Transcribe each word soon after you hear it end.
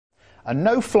A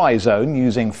no-fly zone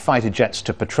using fighter jets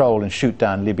to patrol and shoot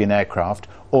down Libyan aircraft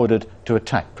ordered to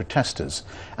attack protesters,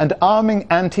 and arming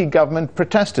anti-government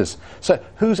protesters. So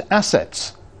whose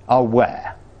assets are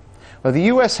where? Well, the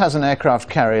US has an aircraft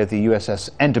carrier, the USS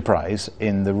Enterprise,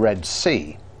 in the Red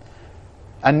Sea.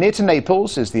 And near to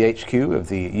Naples is the HQ of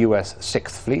the US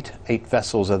 6th Fleet. 8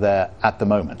 vessels are there at the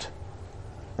moment.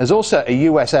 There's also a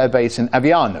US airbase in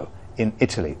Aviano in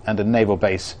Italy and a naval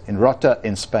base in Rota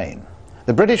in Spain.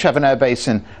 The British have an airbase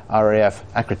in RAF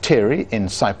Akrotiri in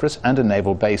Cyprus and a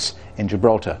naval base in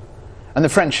Gibraltar. And the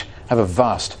French have a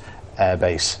vast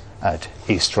airbase at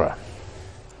Istres.